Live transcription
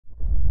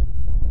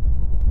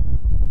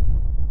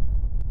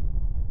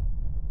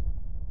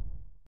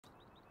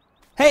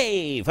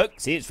Hey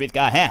folks, it's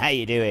Ridgar here, how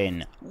you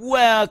doing?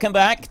 Welcome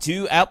back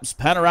to Alps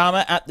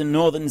Panorama at the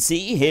Northern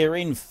Sea here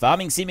in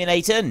Farming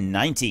Simulator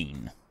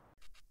 19.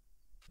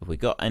 Have we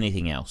got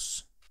anything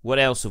else? What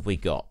else have we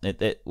got?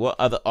 What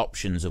other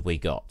options have we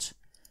got?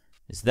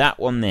 There's that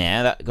one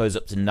there, that goes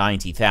up to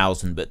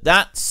 90,000, but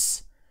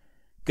that's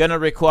gonna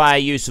require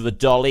use of a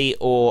dolly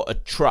or a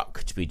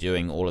truck to be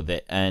doing all of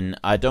it, and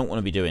I don't want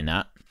to be doing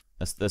that.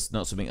 That's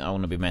not something I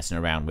want to be messing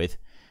around with.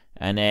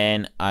 And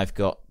then I've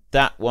got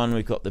that one,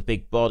 we've got the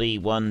big body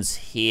ones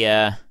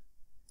here.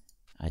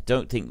 I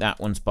don't think that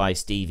one's by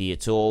Stevie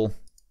at all.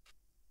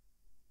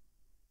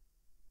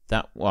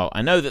 Well,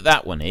 I know that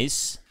that one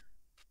is.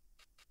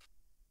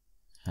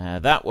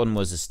 That one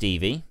was a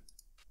Stevie.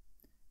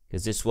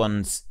 Because this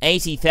one's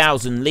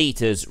 80,000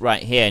 litres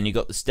right here, and you've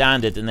got the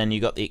standard, and then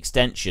you've got the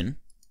extension.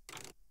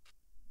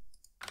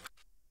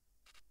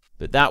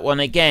 But that one,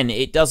 again,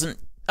 it doesn't...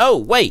 Oh,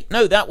 wait,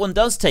 no, that one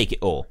does take it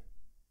all.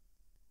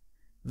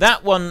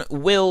 That one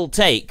will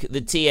take the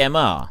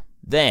TMR.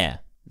 There.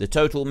 The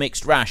total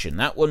mixed ration.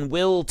 That one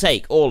will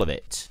take all of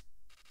it.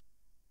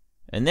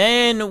 And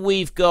then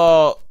we've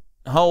got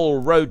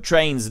whole road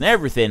trains and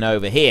everything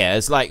over here.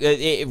 It's like,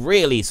 it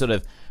really sort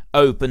of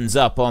opens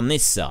up on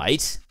this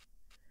side.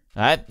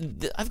 I've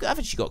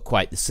actually got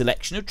quite the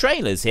selection of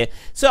trailers here.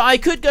 So I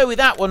could go with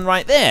that one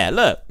right there.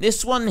 Look,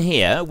 this one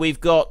here, we've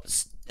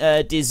got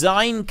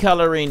design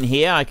color in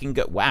here. I can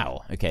go...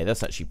 Wow. Okay,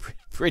 that's actually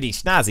pretty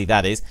snazzy,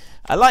 that is.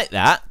 I like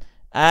that.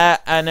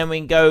 And then we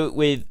can go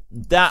with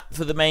that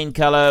for the main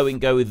color. We can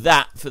go with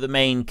that for the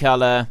main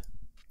color.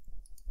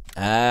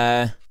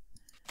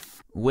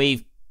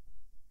 We've...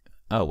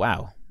 Oh,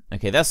 wow.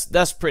 Okay,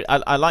 that's pretty...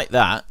 I like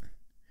that.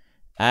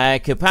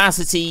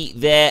 Capacity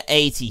there,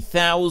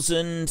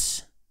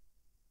 80,000.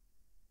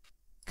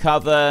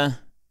 Cover.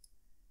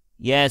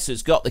 Yeah, so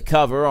it's got the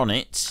cover on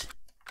it.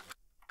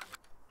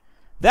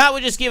 That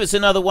would just give us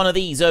another one of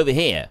these over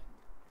here.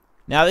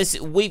 Now,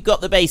 we've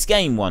got the base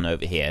game one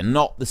over here,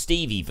 not the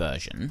Stevie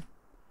version.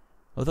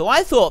 Although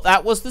I thought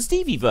that was the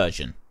Stevie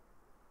version.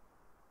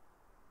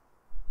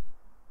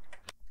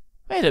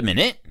 Wait a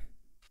minute.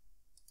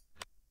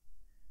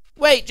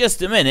 Wait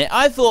just a minute.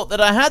 I thought that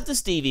I had the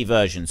Stevie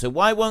version, so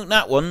why won't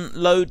that one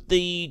load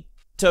the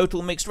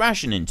total mixed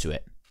ration into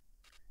it?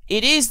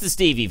 It is the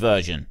Stevie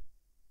version.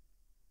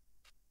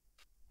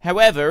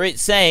 However,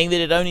 it's saying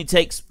that it only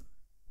takes...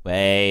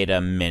 Wait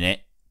a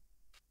minute.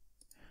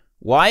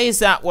 Why is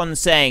that one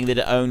saying that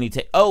it only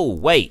takes... Oh,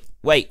 wait,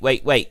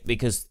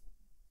 because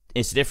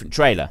it's a different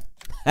trailer.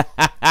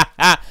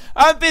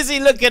 I'm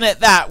busy looking at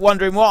that,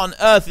 wondering what on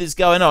earth is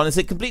going on. It's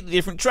a completely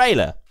different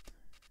trailer.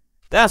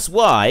 That's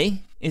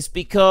why. It's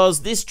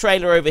because this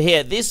trailer over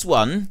here, this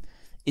one,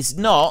 is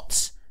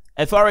not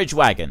a forage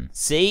wagon.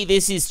 See,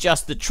 this is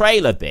just the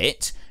trailer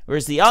bit,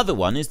 whereas the other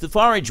one is the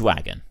forage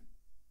wagon.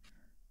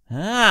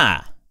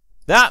 Ah,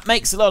 that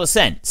makes a lot of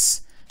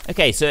sense.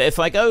 Okay, so if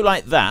I go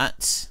like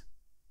that,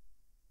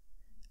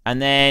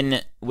 and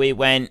then we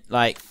went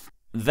like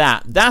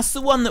that, that's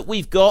the one that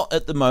we've got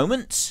at the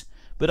moment,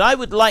 but I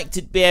would like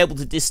to be able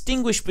to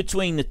distinguish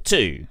between the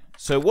two.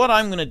 So what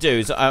I'm going to do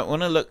is I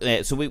want to look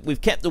there. So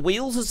we've kept the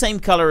wheels the same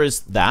color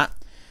as that.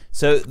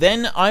 So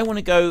then I want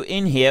to go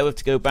in here. We have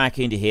to go back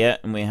into here,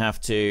 and we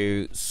have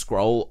to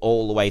scroll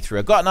all the way through.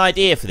 I've got an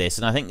idea for this,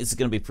 and I think this is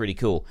going to be pretty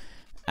cool.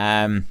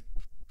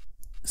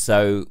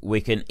 So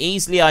we can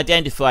easily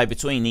identify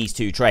between these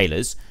two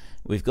trailers.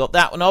 We've got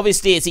that one.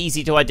 Obviously, it's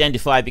easy to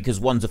identify because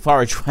one's a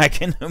forage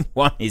wagon and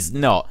one is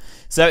not.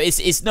 So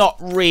it's not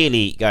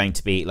really going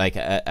to be like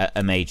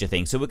a major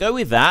thing. So we'll go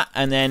with that,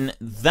 and then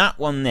that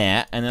one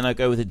there, and then I'll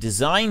go with a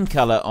design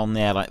color on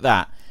there like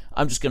that.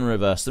 I'm just going to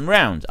reverse them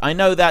round. I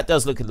know that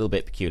does look a little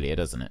bit peculiar,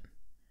 doesn't it?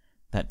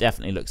 That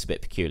definitely looks a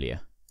bit peculiar.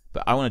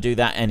 But I want to do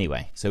that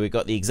anyway. So we've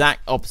got the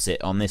exact opposite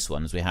on this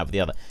one as we have with the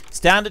other.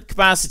 Standard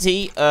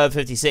capacity of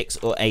 56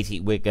 or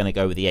 80. We're going to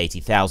go with the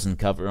 80,000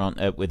 cover on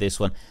with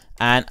this one.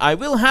 And I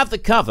will have the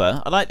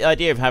cover. I like the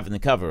idea of having the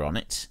cover on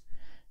it.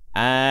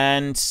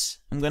 And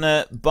I'm going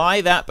to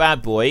buy that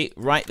bad boy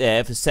right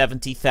there for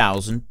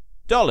 $70,000.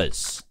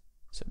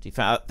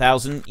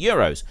 70,000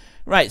 euros.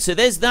 Right, so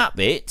there's that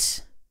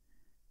bit.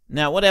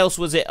 Now, what else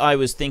was it I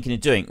was thinking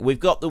of doing? We've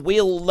got the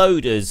wheel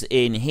loaders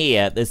in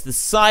here. There's the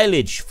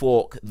silage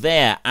fork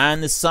there.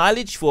 And the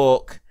silage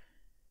fork,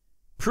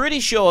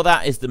 pretty sure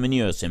that is the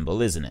manure symbol,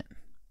 isn't it?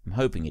 I'm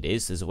hoping it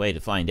is. There's a way to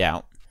find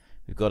out.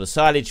 We've got a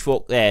silage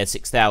fork there,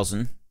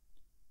 6,000.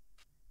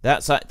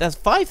 That's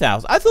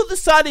 5,000. I thought the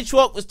silage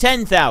fork was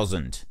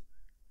 10,000.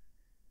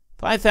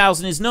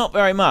 5,000 is not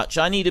very much.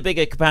 I need a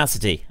bigger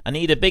capacity. I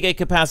need a bigger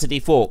capacity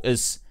fork.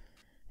 Has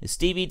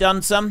Stevie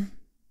done some?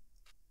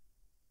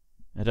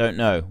 I don't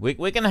know. We're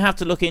going to have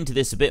to look into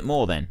this a bit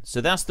more then. So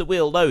that's the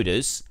wheel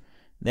loaders.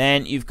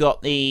 Then you've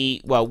got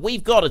the... Well,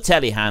 we've got a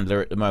telehandler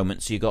at the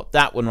moment, so you've got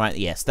that one right.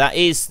 Yes, that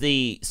is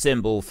the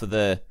symbol for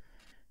the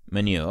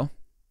manure.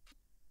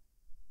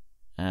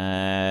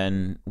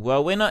 And,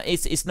 well, we're not...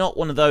 It's not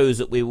one of those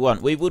that we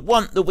want. We would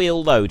want the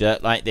wheel loader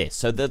like this.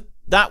 So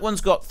that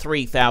one's got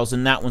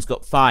 3,000. That one's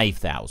got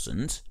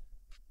 5,000.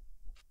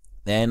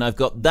 Then I've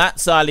got that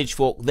silage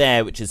fork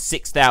there, which is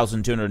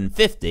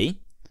 6,250.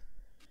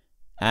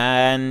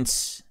 And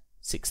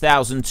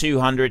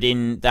 6,200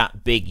 in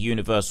that big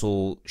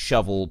universal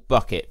shovel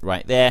bucket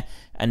right there.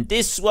 And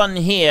this one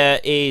here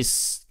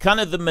is kind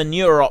of the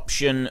manure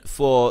option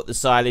for the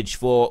silage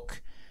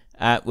fork.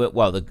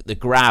 Well, the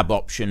grab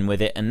option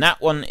with it. And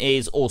that one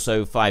is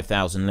also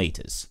 5,000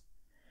 litres.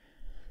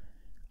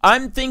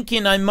 I'm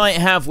thinking I might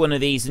have one of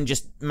these and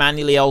just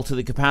manually alter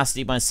the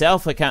capacity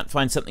myself. I can't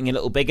find something a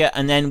little bigger.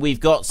 And then we've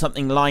got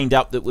something lined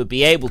up that we'll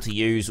be able to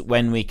use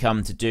when we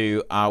come to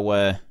do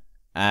our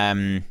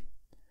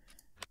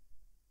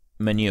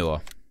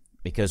manure.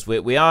 Because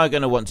we are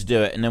going to want to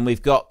do it. And then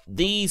we've got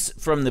these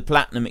from the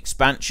Platinum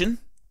expansion.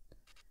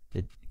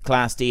 The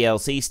Class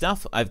DLC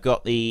stuff. I've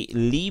got the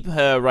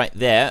Liebherr right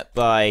there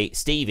by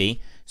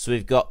Stevie. So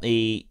we've got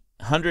the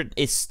 100.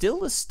 It's still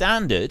the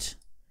standard.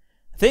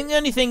 I think the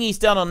only thing he's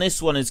done on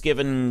this one is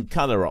given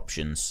colour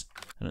options.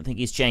 I don't think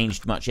he's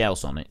changed much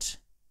else on it.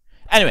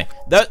 Anyway,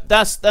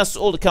 that's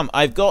all to come.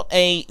 I've got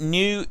a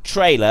new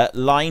trailer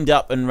lined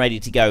up and ready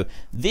to go.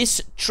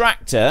 This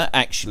tractor,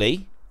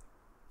 actually,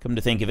 come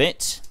to think of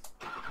it.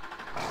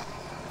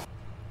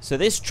 So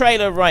this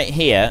trailer right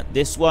here,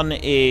 this one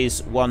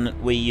is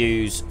one we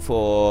use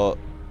for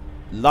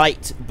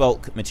light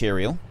bulk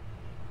material.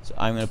 So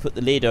I'm going to put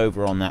the lid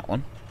over on that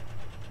one.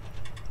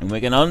 And we're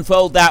going to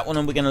unfold that one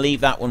and we're going to leave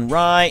that one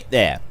right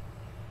there.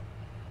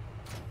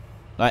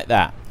 Like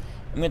that.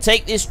 I'm going to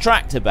take this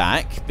tractor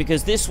back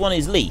because this one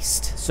is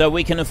leased. So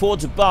we can afford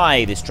to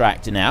buy this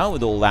tractor now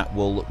with all that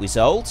wool that we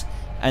sold.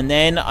 And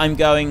then I'm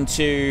going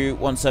to,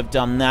 once I've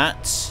done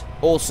that,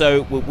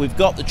 also we've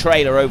got the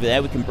trailer over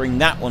there. We can bring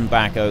that one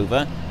back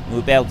over. And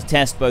we'll be able to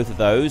test both of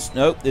those.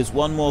 Nope, there's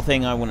one more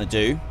thing I want to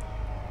do.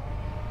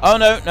 Oh,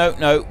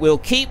 no. We'll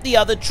keep the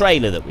other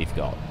trailer that we've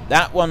got.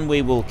 That one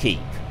we will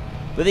keep.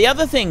 But the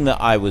other thing that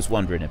I was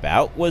wondering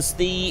about was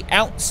the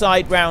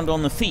outside round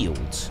on the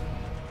field.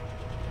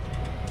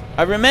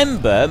 I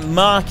remember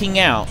marking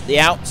out the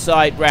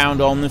outside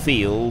round on the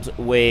field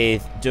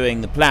with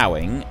doing the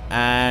ploughing,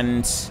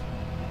 and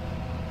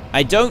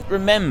I don't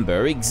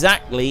remember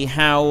exactly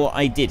how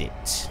I did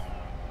it.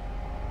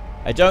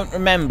 I don't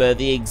remember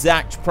the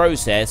exact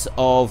process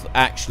of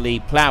actually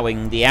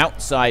ploughing the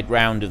outside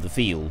round of the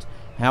field,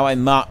 how I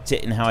marked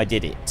it and how I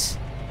did it.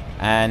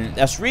 And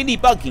that's really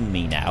bugging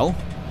me now.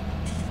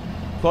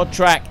 Quad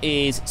track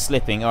is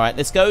slipping. Alright,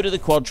 let's go to the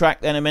quad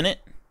track then a minute.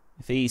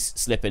 If he's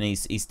slipping,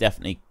 he's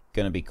definitely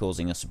going to be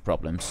causing us some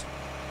problems.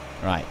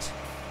 Right.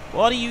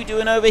 What are you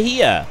doing over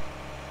here?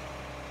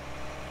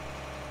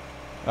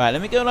 Right,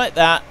 let me go like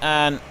that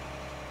and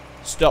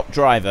stop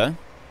driver.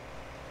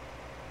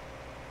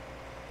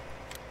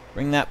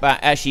 Bring that back.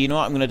 Actually, you know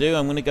what I'm going to do?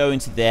 I'm going to go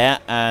into there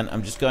and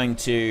I'm just going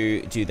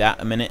to do that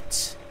a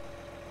minute.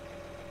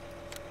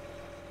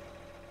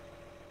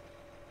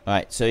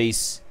 Alright, so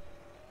he's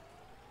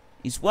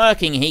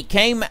working. He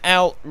came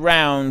out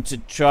round to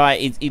try.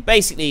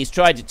 He's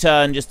tried to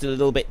turn just a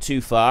little bit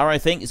too far, I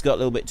think. He's got a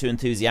little bit too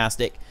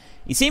enthusiastic.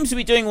 He seems to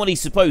be doing what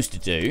he's supposed to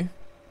do.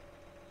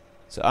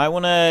 So I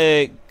want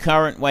a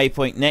current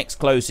waypoint, next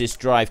closest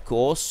drive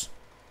course.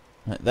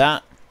 Like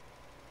that.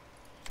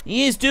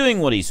 He is doing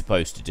what he's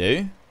supposed to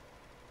do.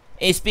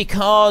 It's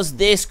because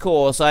this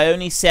course I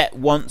only set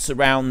once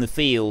around the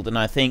field, and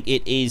I think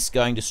it is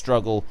going to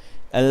struggle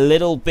a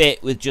little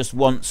bit with just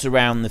once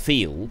around the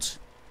field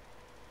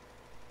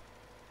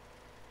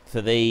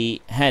for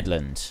the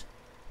headland.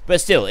 But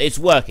still, it's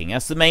working.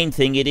 That's the main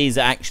thing. It is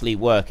actually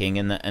working,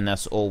 and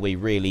that's all we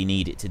really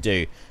need it to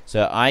do.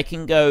 So I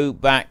can go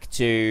back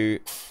to...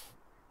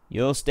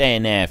 You're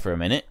staying there for a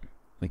minute.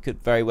 We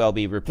could very well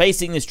be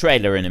replacing this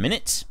trailer in a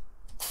minute.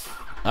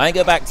 I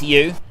go back to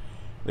you,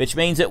 which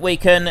means that we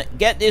can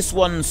get this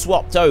one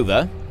swapped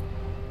over,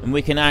 and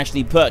we can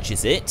actually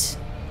purchase it.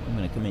 I'm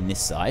going to come in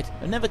this side.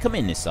 I've never come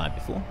in this side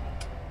before.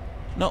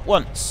 Not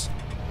once.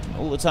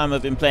 All the time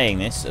I've been playing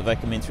this, have I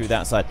come in through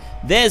that side.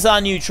 There's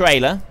our new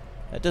trailer.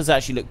 That does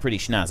actually look pretty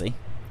snazzy.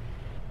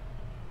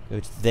 Go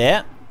to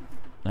there.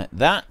 Like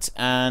that.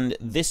 And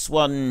this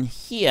one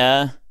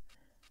here.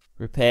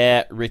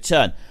 Repair,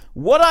 return.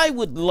 What I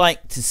would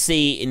like to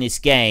see in this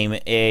game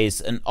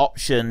is an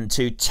option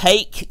to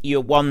take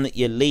your one that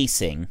you're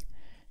leasing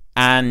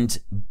and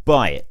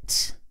buy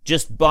it.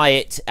 Just buy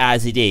it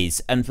as it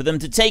is. And for them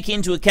to take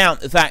into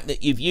account the fact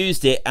that you've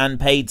used it and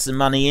paid some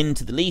money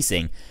into the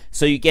leasing,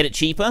 so you get it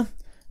cheaper.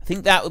 I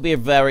think that would be a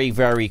very,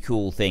 very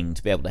cool thing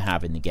to be able to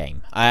have in the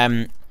game.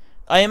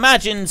 I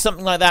imagine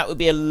something like that would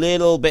be a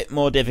little bit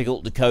more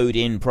difficult to code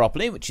in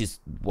properly, which is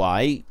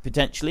why,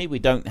 potentially, we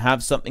don't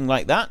have something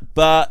like that.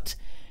 But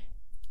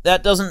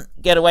that doesn't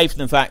get away from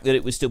the fact that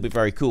it would still be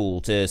very cool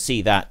to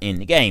see that in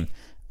the game.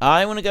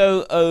 I want to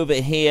go over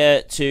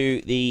here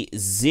to the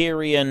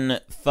Xerion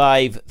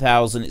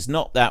 5000. It's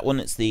not that one,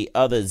 it's the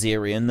other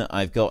Xerion that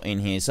I've got in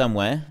here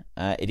somewhere.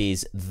 It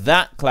is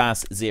that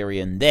class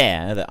Xerion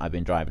there that I've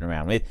been driving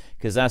around with,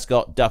 because that's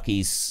got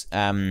Ducky's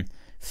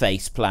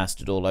face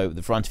plastered all over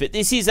the front of it.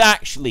 This is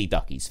actually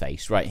Ducky's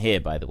face right here,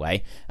 by the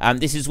way.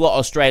 This is what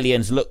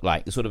Australians look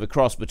like. They're sort of a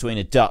cross between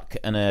a duck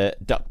and a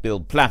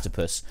duck-billed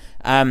platypus.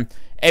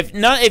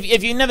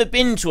 If you've never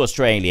been to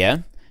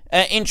Australia,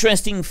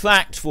 interesting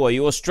fact for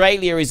you,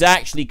 Australia is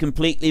actually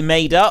completely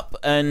made up,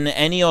 and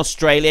anyone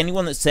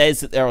that says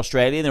that they're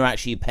Australian, they're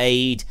actually a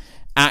paid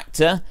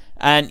actor.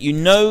 And you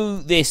know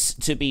this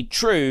to be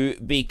true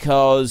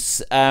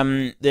because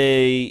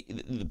the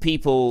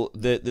people,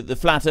 the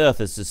Flat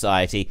Earther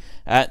Society,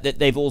 that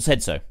they've all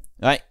said so,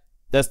 right?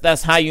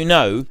 That's how you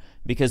know,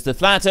 because the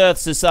Flat Earth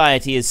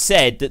Society has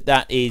said that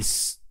that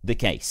is the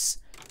case.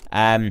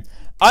 I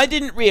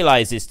didn't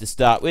realize this to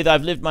start with.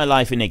 I've lived my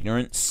life in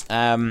ignorance.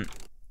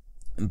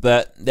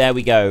 But there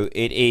we go.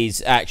 It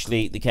is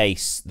actually the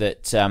case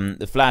that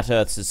the Flat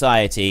Earth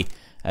Society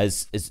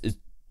has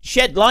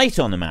shed light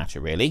on the matter,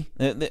 really.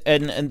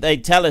 And they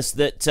tell us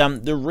that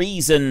the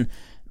reason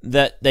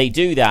that they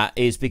do that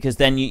is because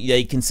then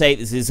they can say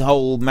there's this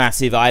whole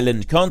massive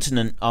island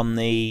continent on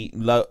the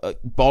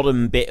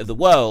bottom bit of the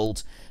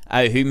world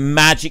who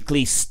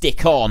magically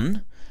stick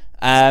on.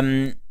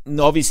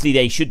 Obviously,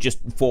 they should just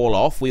fall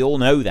off. We all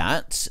know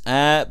that.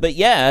 But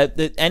yeah,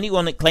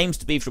 anyone that claims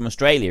to be from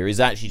Australia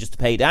is actually just a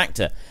paid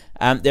actor.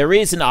 There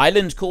is an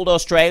island called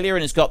Australia,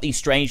 and it's got these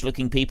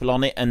strange-looking people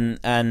on it, and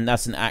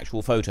that's an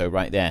actual photo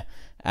right there.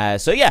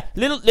 So yeah,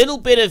 little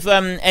bit of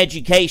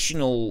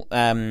educational,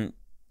 a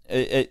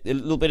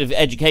little bit of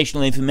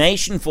educational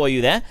information for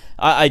you there.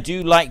 I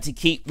do like to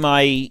keep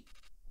my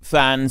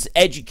fans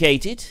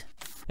educated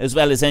as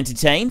well as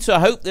entertained, so I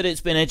hope that it's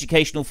been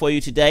educational for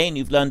you today, and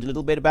you've learned a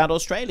little bit about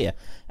Australia.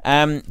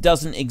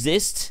 Doesn't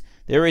exist.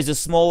 There is a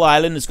small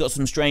island that's got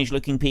some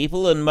strange-looking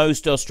people, and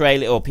most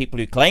people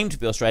who claim to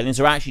be Australians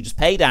are actually just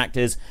paid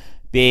actors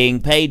being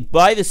paid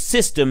by the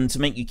system to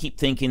make you keep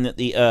thinking that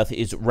the Earth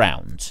is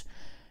round.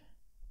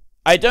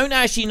 I don't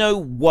actually know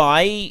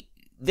why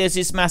there's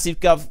this massive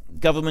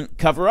government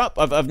cover-up.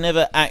 I've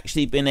never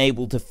actually been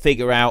able to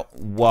figure out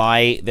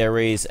why there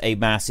is a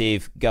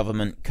massive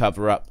government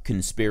cover-up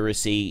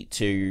conspiracy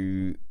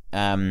to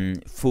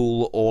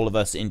fool all of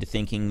us into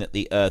thinking that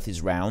the Earth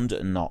is round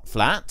and not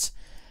flat.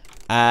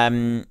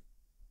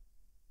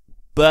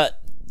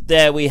 But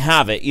there we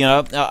have it. You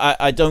know,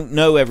 I don't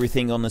know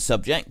everything on the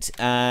subject,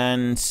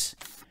 and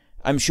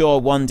I'm sure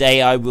one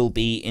day I will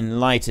be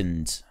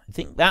enlightened. I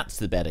think that's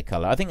the better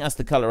colour. I think that's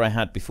the colour I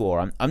had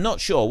before. I'm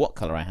not sure what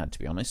colour I had, to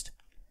be honest.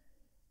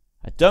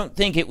 I don't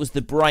think it was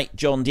the bright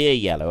John Deere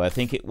yellow. I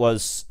think it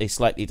was a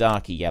slightly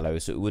darker yellow,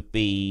 so it would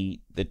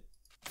be the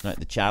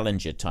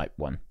Challenger type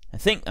one. I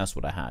think that's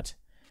what I had.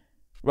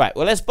 Right,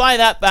 well, let's buy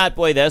that bad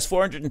boy there. It's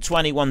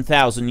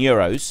 421,000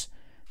 euros.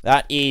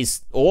 That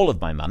is all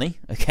of my money.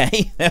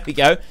 Okay, there we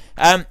go.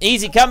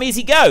 Easy come,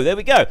 easy go. There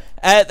we go.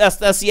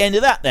 That's the end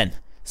of that then.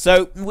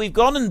 So we've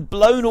gone and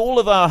blown all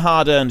of our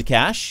hard-earned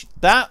cash.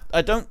 That,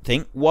 I don't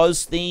think,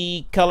 was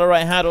the colour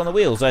I had on the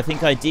wheels. I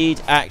think I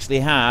did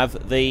actually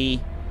have the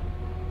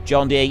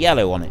John Deere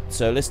yellow on it.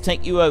 So let's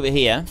take you over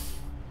here.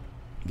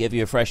 Give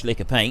you a fresh lick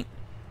of paint.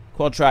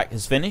 Quad track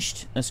has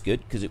finished. That's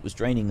good, because it was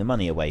draining the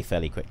money away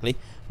fairly quickly.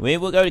 We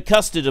will go to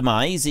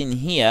customize in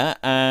here,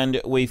 and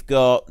we've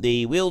got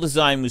the wheel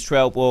design was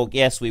Trelleborg.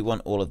 Yes, we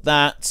want all of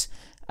that.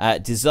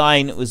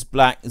 Design was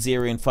Black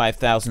Xerion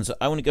 5000, so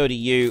I want to go to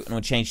you, and I'll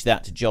change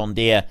that to John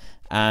Deere,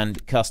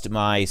 and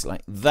customize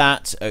like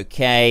that.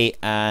 Okay,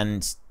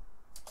 and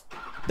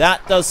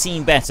that does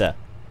seem better.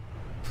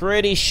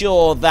 Pretty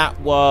sure that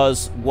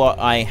was what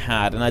I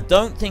had, and I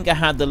don't think I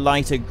had the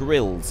lighter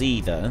grills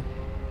either.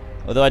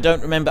 Although I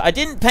don't remember. I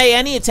didn't pay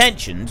any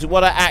attention to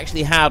what I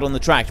actually had on the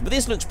tractor, but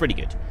this looks pretty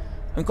good.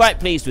 I'm quite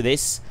pleased with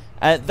this.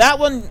 That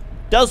one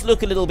does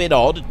look a little bit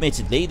odd,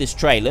 admittedly, this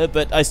trailer,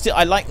 but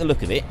I like the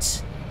look of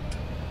it.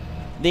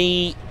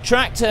 The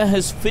tractor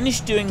has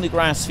finished doing the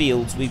grass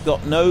fields. We've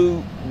got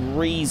no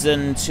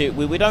reason to...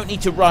 We don't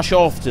need to rush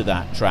off to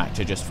that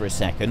tractor just for a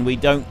second. We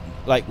don't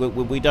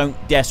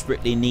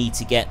desperately need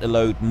to get the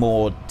load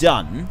more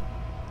done.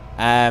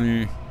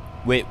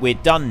 We're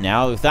done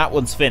now. If that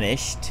one's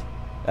finished...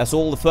 That's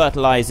all the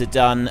fertilizer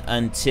done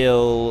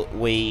until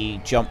we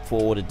jump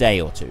forward a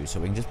day or two. So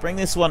we can just bring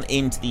this one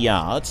into the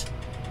yard,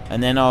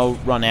 and then I'll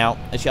run out.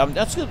 Actually,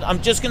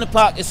 I'm just going to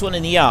park this one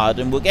in the yard,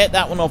 and we'll get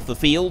that one off the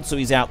field so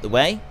he's out the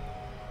way,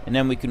 and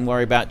then we can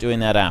worry about doing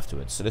that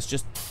afterwards. So let's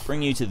just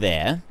bring you to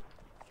there.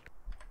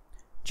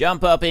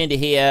 Jump up into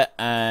here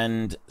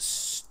and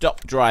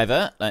stop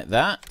driver like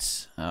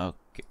that. I'll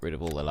get rid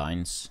of all the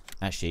lines.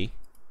 Actually,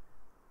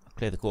 I'll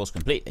clear the course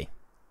completely.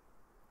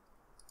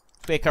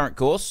 Clear current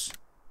course.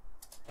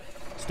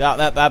 Start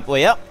that bad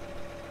boy up,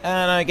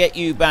 and I get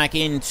you back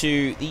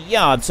into the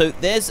yard. So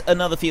there's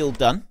another field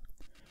done.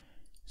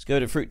 Let's go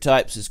to fruit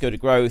types, let's go to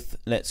growth,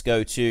 let's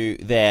go to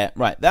there.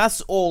 Right,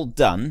 that's all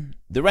done.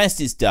 The rest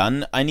is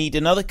done. I need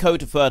another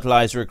coat of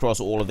fertilizer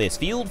across all of this.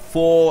 Field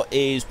 4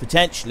 is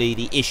potentially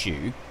the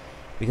issue,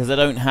 because I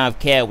don't have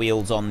care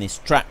wheels on this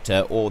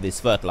tractor or this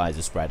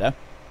fertilizer spreader.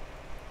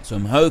 So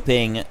I'm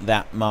hoping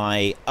that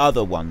my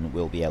other one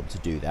will be able to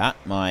do that.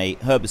 My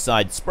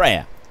herbicide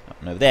sprayer,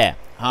 up and over there,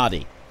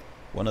 Hardy.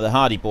 One of the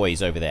hardy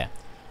boys over there.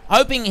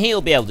 Hoping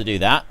he'll be able to do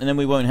that, and then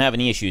we won't have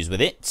any issues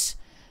with it.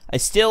 I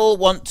still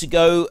want to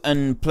go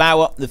and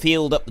plough up the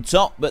field up the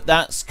top, but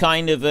that's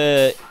kind of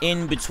a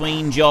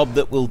in-between job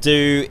that we'll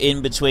do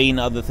in between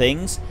other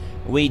things.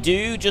 We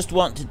do just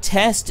want to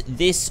test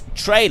this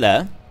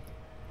trailer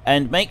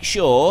and make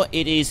sure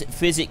it is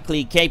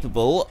physically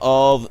capable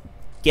of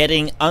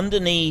getting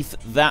underneath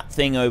that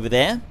thing over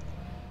there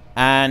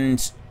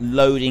and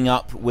loading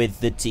up with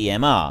the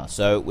TMR.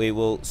 So we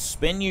will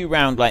spin you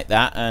round like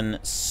that and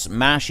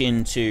smash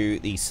into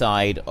the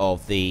side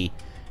of the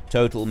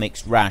total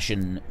mixed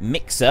ration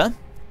mixer.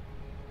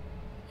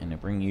 And I'll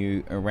bring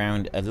you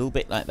around a little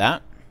bit like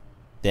that.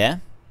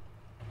 There.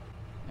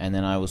 And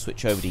then I will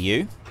switch over to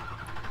you.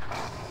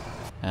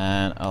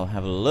 And I'll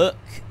have a look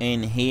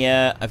in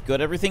here. I've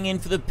got everything in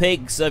for the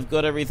pigs. I've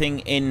got everything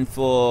in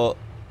for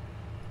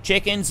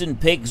chickens, and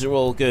pigs are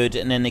all good.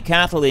 And then the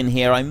cattle in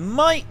here, I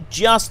might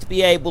just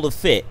be able to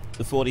fit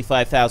the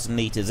 45,000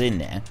 litres in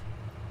there.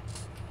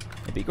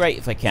 It'd be great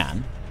if I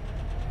can.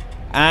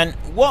 And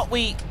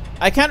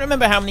I can't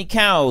remember how many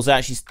cows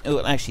actually...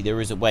 Oh, actually,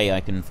 there is a way I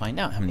can find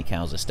out how many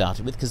cows I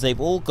started with, because they've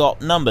all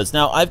got numbers.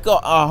 Now, I've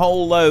got a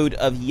whole load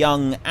of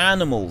young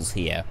animals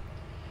here,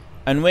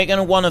 and we're going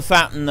to want to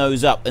fatten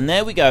those up. And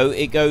there we go.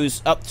 It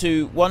goes up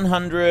to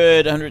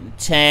 100,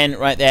 110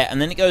 right there.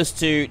 And then it goes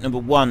to number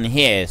 1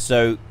 here.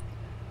 So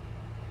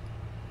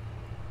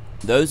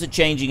those are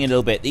changing a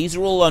little bit. These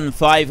are all on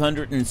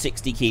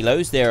 560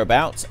 kilos,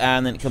 thereabouts.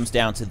 And then it comes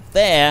down to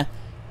there,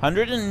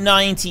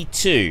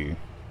 192.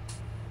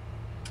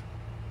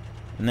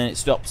 And then it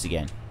stops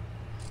again.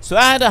 So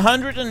I had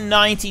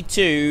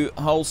 192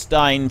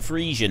 Holstein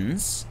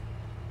Friesians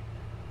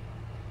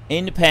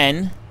in the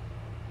pen.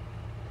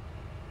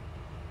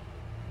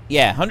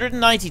 Yeah,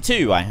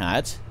 192 I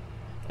had,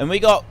 and we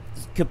got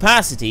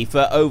capacity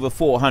for over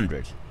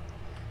 400.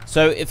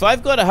 So if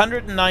I've got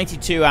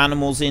 192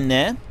 animals in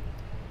there,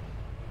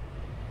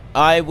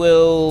 I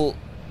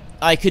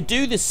could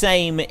do the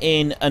same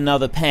in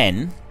another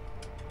pen.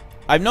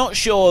 I'm not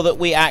sure that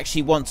we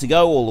actually want to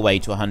go all the way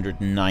to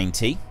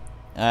 190.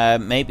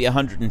 Maybe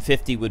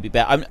 150 would be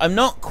better. I'm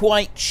not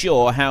quite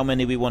sure how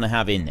many we want to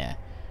have in there.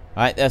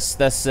 All right,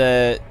 that's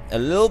a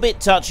little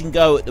bit touch and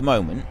go at the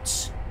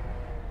moment.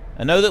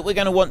 I know that we're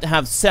going to want to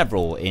have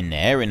several in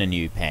there in a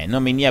new pen. I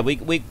mean, yeah,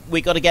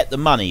 we got to get the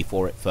money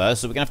for it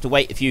first, so we're going to have to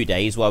wait a few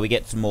days while we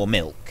get some more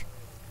milk.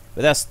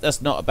 But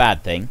that's not a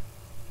bad thing.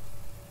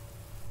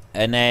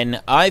 And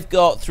then I've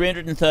got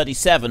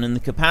 337, and the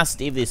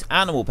capacity of this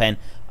animal pen,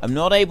 I'm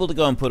not able to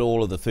go and put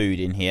all of the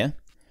food in here.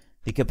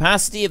 The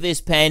capacity of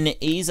this pen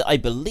is, I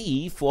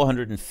believe,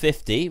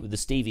 450 with the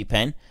Stevie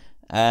pen.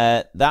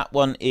 That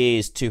one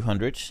is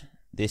 200.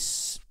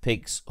 This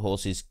pigs,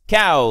 horses,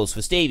 cows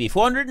for Stevie,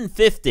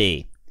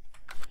 450.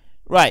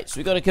 Right, so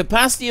we've got a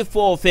capacity of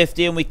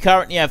 450, and we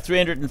currently have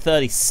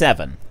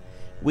 337.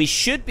 We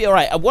should be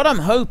alright. What I'm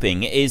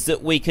hoping is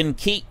that we can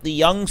keep the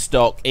young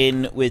stock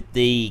in with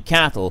the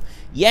cattle.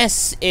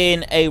 Yes,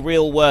 in a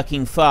real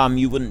working farm,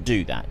 you wouldn't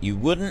do that. You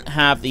wouldn't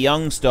have the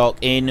young stock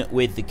in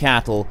with the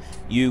cattle.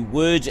 You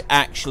would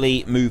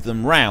actually move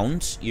them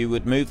round. You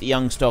would move the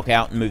young stock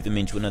out and move them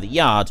into another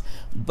yard.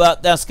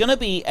 But that's going to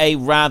be a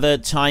rather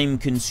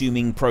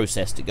time-consuming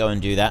process to go and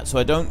do that, so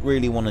I don't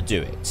really want to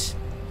do it.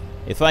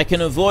 If I can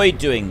avoid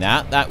doing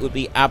that, that would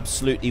be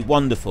absolutely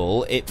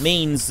wonderful. It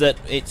means that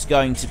it's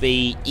going to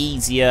be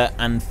easier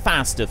and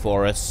faster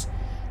for us,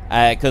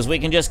 because we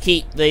can just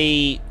keep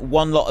the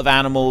one lot of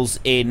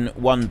animals in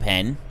one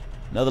pen,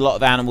 another lot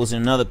of animals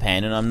in another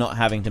pen, and I'm not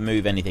having to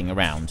move anything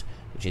around,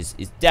 which is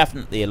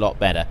definitely a lot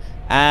better.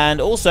 And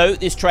also,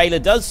 this trailer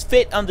does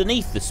fit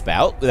underneath the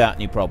spout without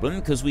any problem,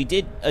 because we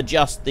did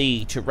adjust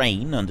the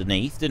terrain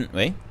underneath, didn't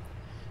we?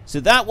 So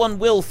that one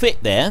will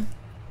fit there.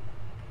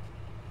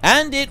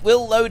 And it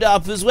will load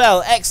up as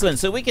well. Excellent.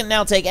 So we can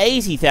now take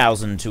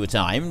 80,000 to a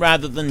time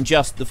rather than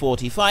just the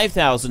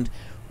 45,000,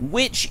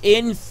 which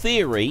in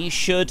theory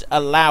should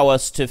allow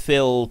us to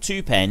fill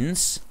 2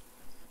 pens.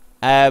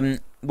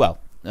 Well,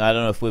 I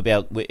don't know if we'll be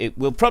able...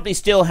 We'll probably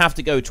still have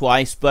to go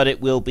twice, but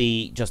it will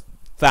be just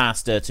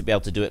faster to be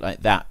able to do it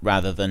like that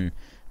rather than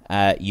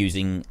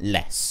using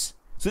less.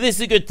 So this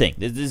is a good thing.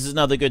 This is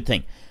another good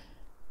thing.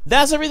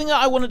 That's everything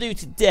that I want to do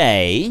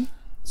today.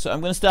 So I'm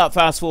going to start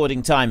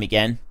fast-forwarding time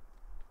again.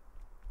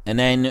 And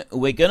then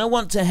we're going to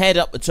want to head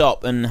up the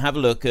top and have a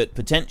look at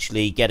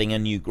potentially getting a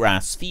new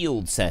grass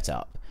field set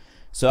up.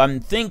 So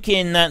I'm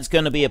thinking that's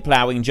going to be a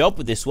ploughing job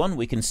with this one.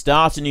 We can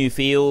start a new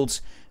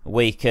field.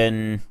 We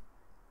can...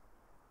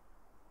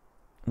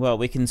 Well,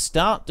 we can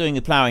start doing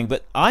the ploughing,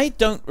 but I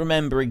don't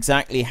remember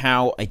exactly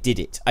how I did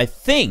it. I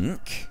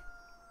think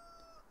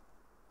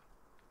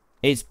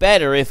it's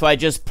better if I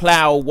just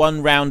plough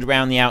one round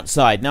around the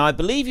outside. Now, I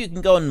believe you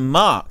can go and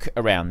mark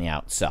around the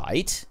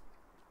outside.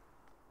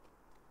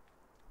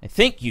 I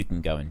think you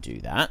can go and do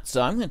that.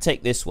 So I'm going to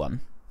take this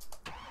one.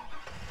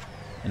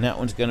 And that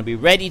one's going to be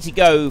ready to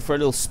go for a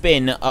little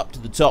spin up to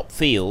the top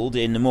field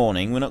in the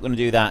morning. We're not going to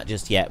do that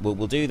just yet.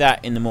 We'll do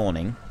that in the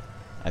morning.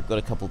 I've got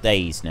a couple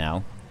days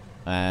now.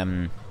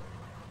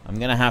 I'm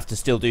going to have to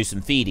still do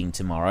some feeding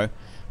tomorrow.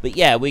 But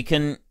yeah, we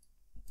can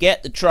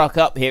get the truck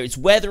up here. It's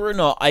whether or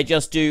not I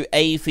just do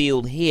a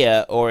field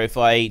here or if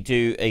I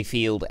do a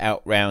field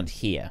out round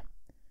here.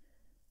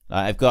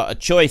 I've got a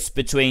choice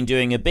between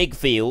doing a big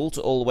field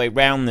all the way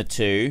round the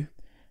two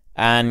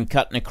and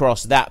cutting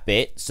across that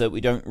bit, so we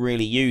don't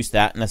really use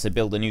that unless I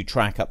build a new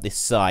track up this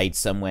side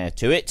somewhere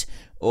to it,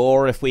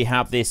 or if we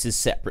have this as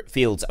separate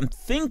fields. I'm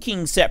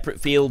thinking separate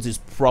fields is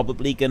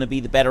probably going to be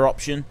the better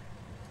option.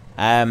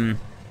 It's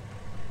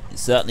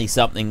certainly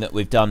something that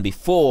we've done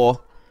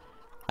before,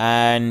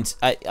 and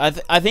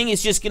I think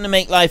it's just going to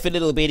make life a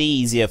little bit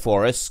easier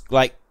for us.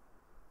 Like,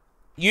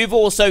 you've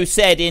also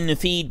said in the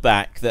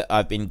feedback that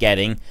I've been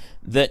getting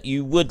that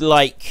you would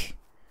like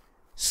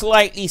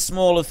slightly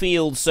smaller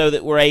fields so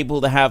that we're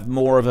able to have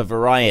more of a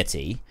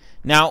variety.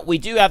 Now, we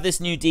do have this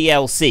new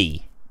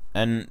DLC,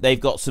 and they've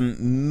got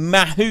some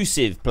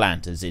massive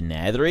planters in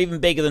there. They're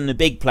even bigger than the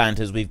big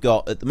planters we've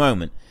got at the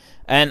moment.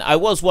 And I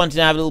was wanting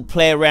to have a little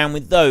play around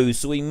with those,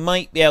 so we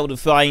might be able to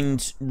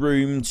find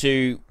room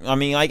to, I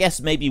mean, I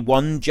guess maybe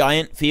one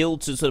giant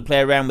field to sort of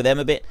play around with them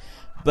a bit.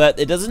 But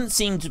there doesn't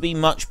seem to be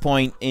much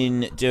point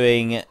in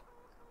doing,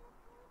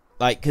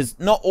 like, because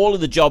not all of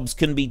the jobs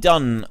can be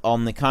done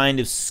on the kind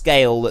of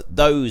scale that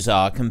those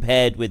are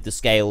compared with the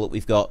scale that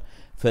we've got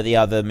for the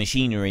other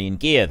machinery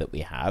and gear that we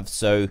have.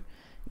 So,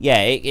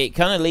 yeah, it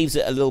kind of leaves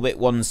it a little bit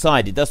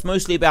one-sided. That's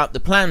mostly about the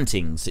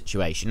planting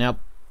situation. Now,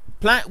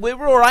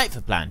 we're all right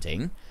for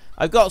planting.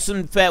 I've got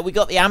some we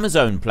got the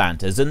Amazon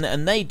planters,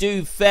 and they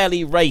do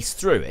fairly race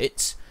through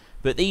it.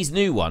 But these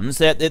new ones,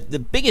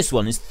 the biggest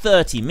one is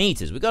 30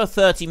 meters. We've got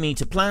a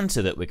 30-meter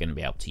planter that we're going to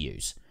be able to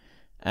use.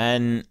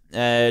 And,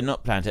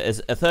 not planter, as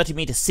a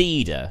 30-meter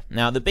seeder.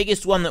 Now, the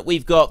biggest one that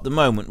we've got at the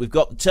moment, we've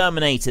got the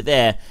Terminator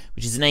there,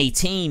 which is an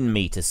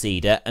 18-meter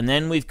seeder. And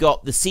then we've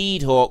got the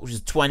Seed Hawk, which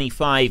is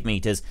 25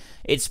 meters.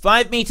 It's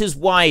 5 meters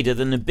wider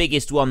than the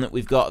biggest one that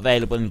we've got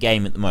available in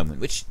game at the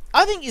moment, which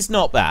I think is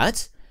not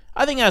bad.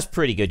 I think that's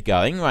pretty good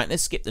going. Right,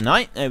 let's skip the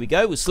night. There we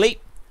go, we'll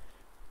sleep.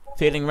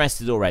 Feeling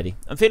rested already.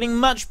 I'm feeling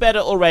much better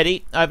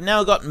already. I've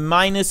now got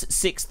minus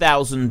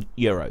 6,000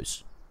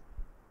 euros.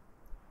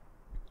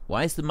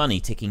 Why is the money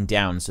ticking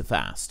down so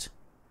fast?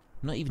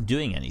 I'm not even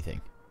doing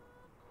anything.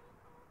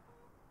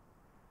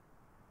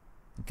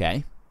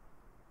 Okay.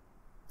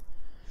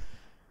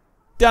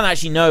 Don't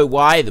actually know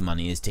why the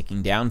money is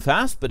ticking down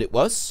fast, but it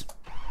was.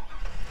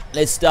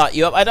 Let's start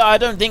you up. I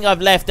don't think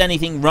I've left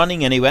anything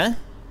running anywhere.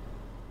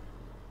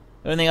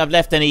 I don't think I've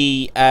left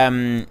any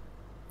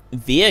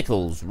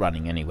vehicles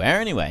running anywhere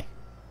anyway.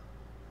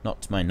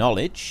 Not to my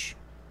knowledge.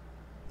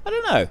 I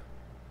don't know.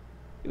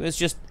 It was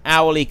just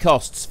hourly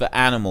costs for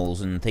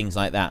animals and things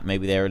like that.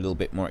 Maybe they're a little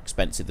bit more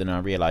expensive than I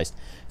realized.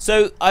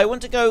 So I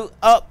want to go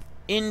up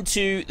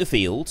into the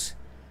field.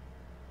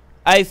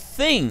 I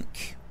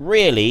think,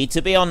 really,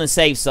 to be on the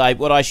safe side,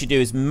 what I should do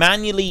is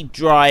manually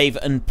drive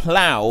and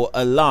plow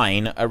a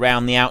line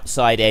around the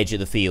outside edge of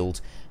the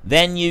field.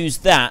 Then use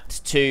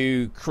that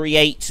to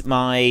create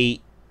my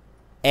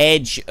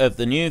edge of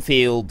the new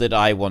field that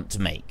I want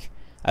to make.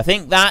 I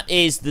think that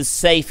is the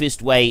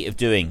safest way of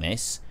doing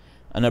this.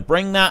 And I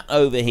bring that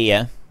over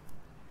here.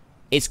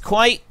 It's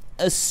quite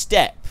a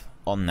step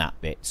on that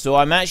bit. So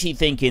I'm actually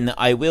thinking that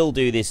I will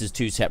do this as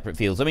two separate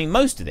fields. I mean,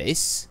 most of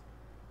this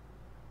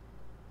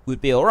would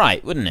be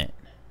alright, wouldn't it?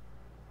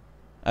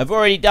 I've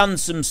already done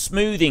some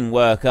smoothing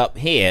work up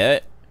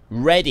here,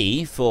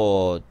 ready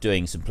for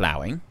doing some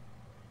ploughing.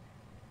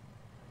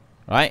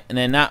 Right, and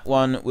then that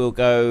one will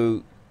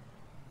go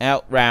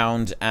out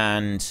round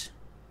and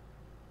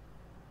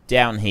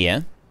down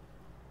here.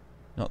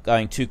 Not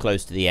going too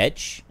close to the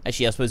edge.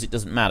 Actually, I suppose it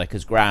doesn't matter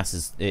because grass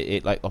is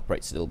it like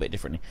operates a little bit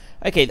differently.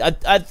 Okay,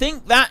 I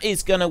think that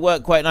is going to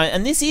work quite nice.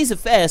 And this is a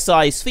fair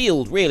size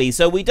field, really,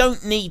 so we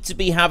don't need to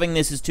be having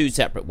this as two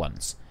separate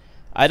ones.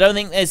 I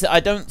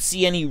don't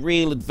see any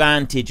real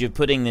advantage of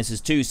putting this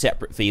as two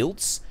separate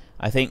fields.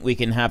 I think we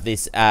can have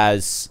this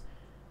as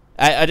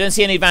I don't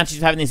see any advantage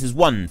of having this as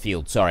one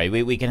field, sorry.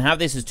 We can have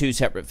this as two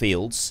separate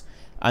fields.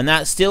 And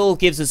that still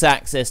gives us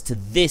access to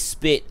this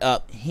bit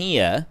up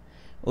here.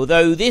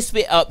 Although this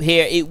bit up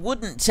here, it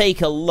wouldn't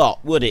take a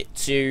lot, would it,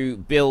 to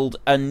build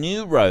a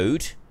new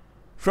road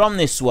from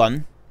this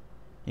one.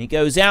 It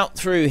goes out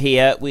through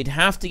here. We'd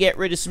have to get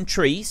rid of some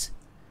trees.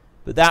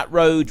 But that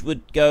road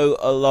would go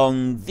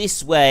along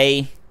this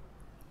way.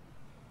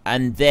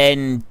 And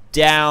then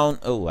down...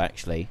 Oh,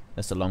 actually,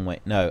 that's a long way.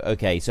 No,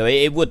 okay, so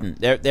it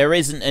wouldn't. There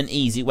isn't an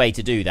easy way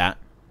to do that.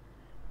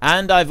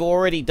 And I've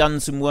already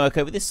done some work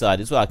over this side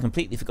as well. I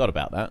completely forgot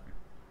about that.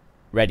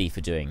 Ready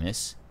for doing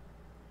this.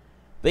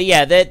 But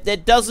yeah, there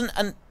doesn't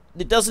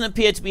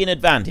appear to be an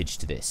advantage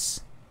to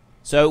this.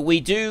 So we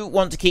do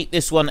want to keep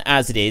this one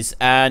as it is.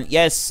 And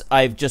yes,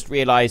 I've just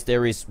realized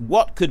there is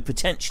what could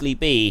potentially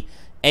be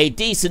a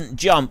decent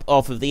jump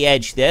off of the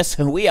edge there.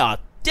 So we are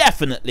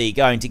definitely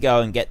going to go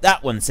and get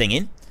that one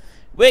singing.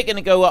 We're going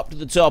to go up to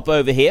the top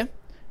over here.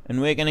 And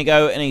we're going to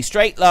go in a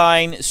straight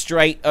line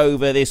straight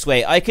over this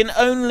way. I can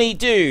only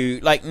do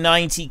like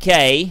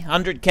 90k,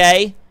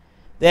 100k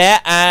there.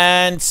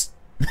 And...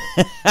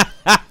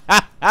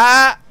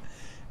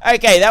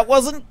 Okay, that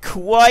wasn't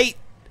quite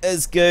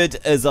as good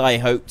as I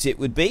hoped it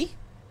would be.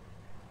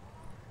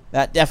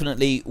 That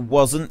definitely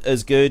wasn't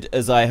as good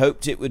as I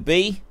hoped it would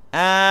be.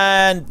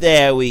 And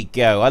there we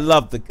go. I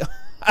love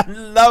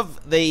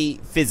the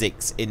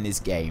physics in this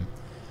game.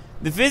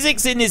 The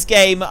physics in this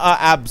game are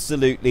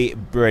absolutely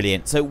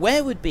brilliant. So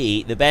where would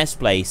be the best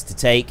place to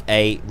take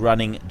a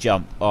running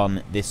jump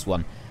on this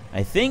one?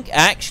 I think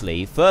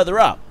actually further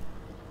up,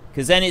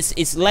 because then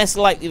it's less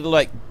likely to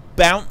like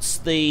bounce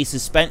the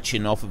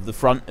suspension off of the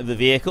front of the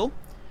vehicle,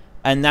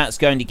 and that's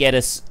going to get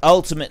us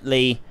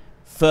ultimately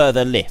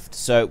further lift.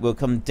 So we'll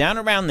come down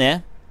around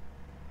there,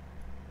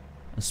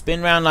 I'll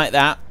spin around like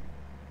that,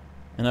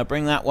 and I'll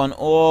bring that one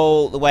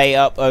all the way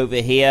up over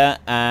here,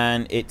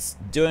 and it's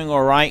doing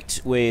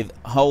alright with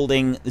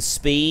holding the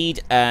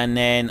speed, and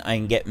then I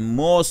can get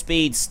more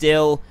speed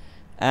still,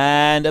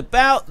 and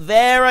about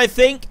there I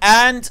think,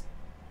 and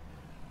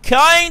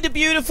kind of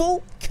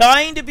beautiful,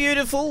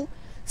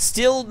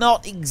 still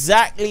not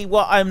exactly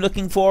what I'm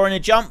looking for in a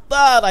jump,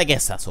 but I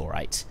guess that's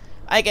alright.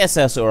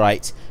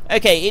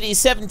 Okay, it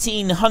is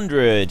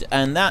 1700,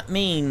 and that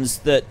means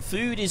that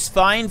food is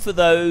fine for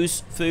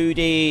those. Food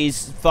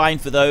is fine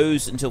for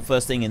those until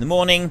first thing in the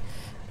morning,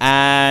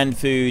 and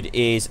food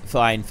is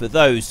fine for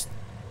those.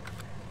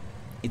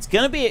 It's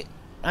going to be...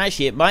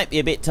 Actually, it might be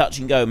a bit touch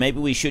and go. Maybe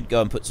we should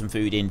go and put some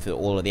food in for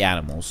all of the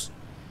animals.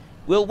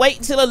 We'll wait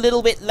until a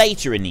little bit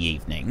later in the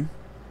evening,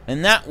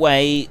 and that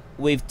way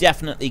we've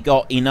definitely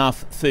got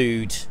enough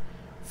food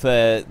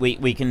for...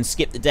 We can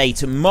skip the day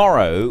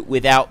tomorrow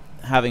without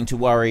having to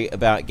worry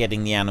about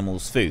getting the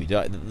animals food.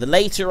 The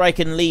later I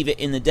can leave it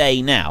in the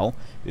day now,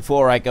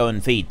 before I go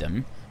and feed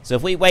them. So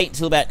if we wait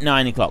until about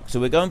 9 o'clock, so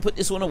we're going to put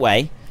this one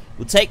away.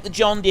 We'll take the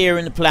John Deere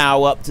and the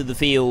plough up to the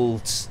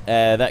field.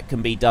 That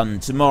can be done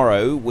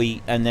tomorrow.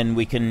 And then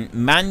we can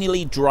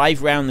manually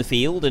drive around the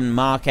field and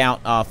mark out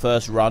our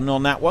first run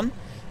on that one.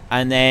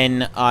 And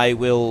then I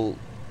will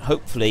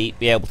hopefully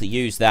be able to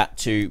use that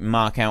to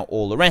mark out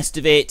all the rest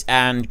of it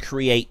and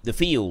create the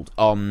field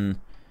on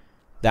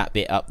that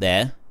bit up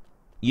there,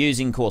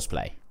 using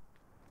courseplay.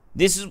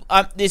 This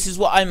is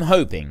what I'm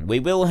hoping. We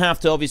will have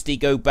to obviously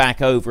go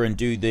back over and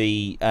do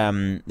the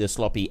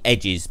sloppy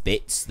edges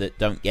bits that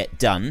don't get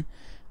done,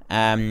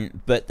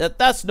 but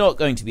that's not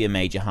going to be a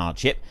major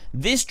hardship.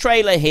 This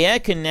trailer here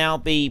can now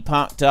be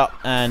parked up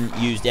and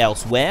used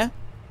elsewhere.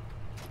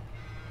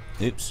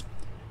 Oops.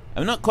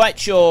 I'm not quite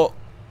sure.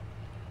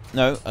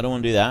 No, I don't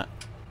want to do that.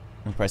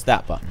 I'll press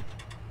that button.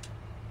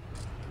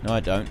 No, I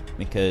don't,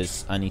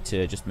 because I need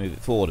to just move it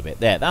forward a bit.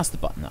 There, that's the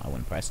button that I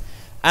want to press.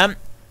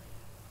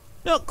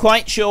 Not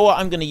quite sure what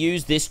I'm going to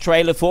use this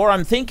trailer for.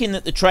 I'm thinking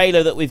that the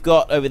trailer that we've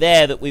got over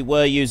there that we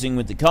were using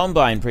with the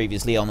combine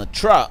previously on the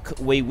truck,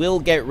 we will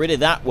get rid of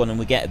that one and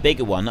we get a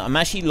bigger one. I'm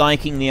actually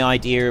liking the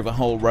idea of a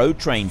whole road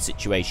train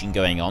situation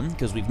going on,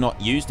 because we've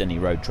not used any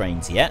road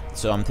trains yet.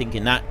 So I'm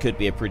thinking that could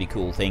be a pretty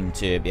cool thing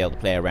to be able to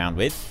play around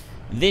with.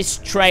 This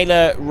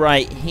trailer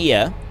right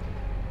here,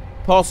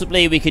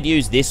 possibly we could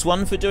use this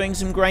one for doing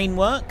some grain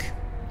work.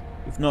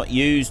 We've not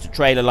used a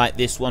trailer like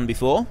this one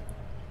before.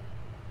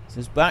 So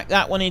let's back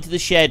that one into the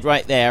shed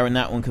right there, and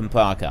that one can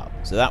park up.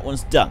 So that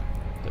one's done.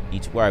 Don't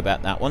need to worry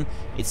about that one.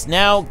 It's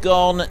now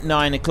gone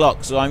 9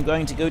 o'clock, so I'm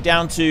going to go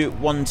down to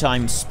 1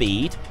 times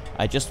speed.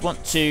 I just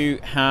want to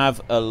have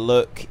a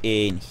look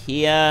in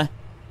here.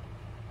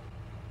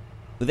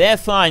 They're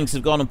fine because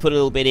I've gone and put a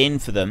little bit in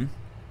for them.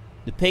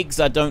 The pigs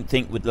I don't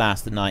think would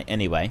last the night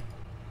anyway.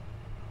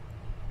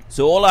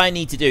 So all I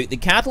need to do... The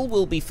cattle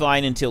will be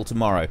fine until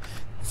tomorrow.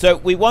 So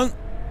we won't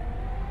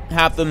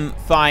have them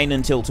fine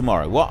until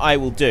tomorrow. What I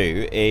will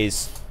do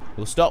is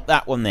we'll stop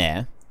that one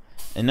there,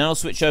 and then I'll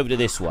switch over to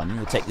this one.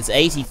 We'll take this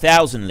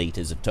 80,000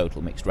 litres of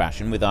total mixed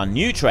ration with our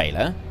new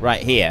trailer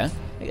right here.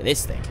 Look at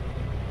this thing.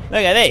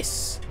 Look at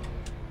this.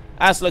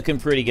 That's looking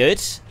pretty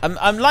good.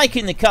 I'm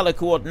liking the colour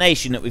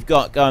coordination that we've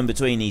got going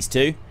between these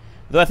two.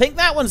 Though I think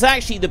that one's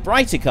actually the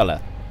brighter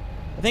colour.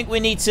 I think we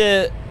need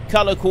to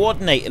colour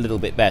coordinate a little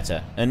bit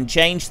better and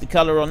change the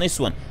colour on this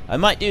one. I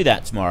might do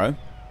that tomorrow.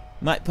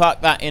 Might park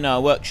that in our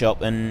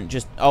workshop and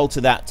just alter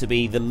that to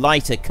be the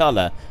lighter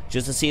colour,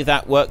 just to see if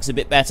that works a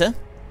bit better.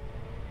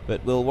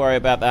 But we'll worry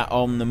about that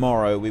on the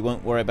morrow. We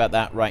won't worry about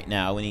that right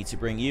now. We need to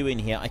bring you in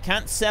here. I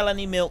can't sell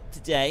any milk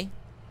today.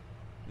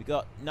 We've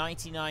got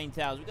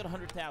 99,000. We've got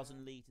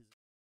 100,000 litres.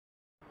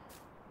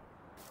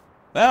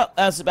 Well,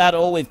 that's about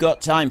all we've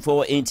got time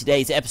for in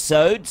today's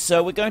episode.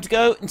 So we're going to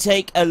go and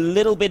take a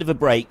little bit of a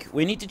break.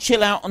 We need to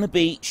chill out on the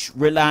beach,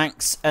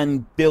 relax,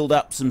 and build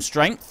up some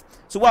strength.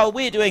 So while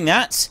we're doing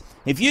that,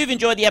 if you've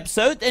enjoyed the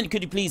episode, then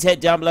could you please head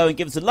down below and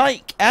give us a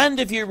like? And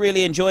if you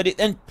really enjoyed it,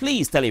 then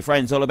please tell your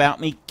friends all about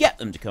me. Get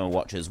them to come and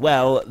watch as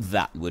well.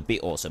 That would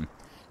be awesome.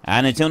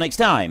 And until next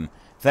time,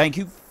 thank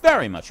you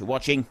very much for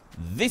watching.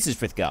 This is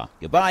Frithgar.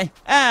 Goodbye,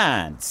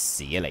 and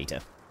see you later.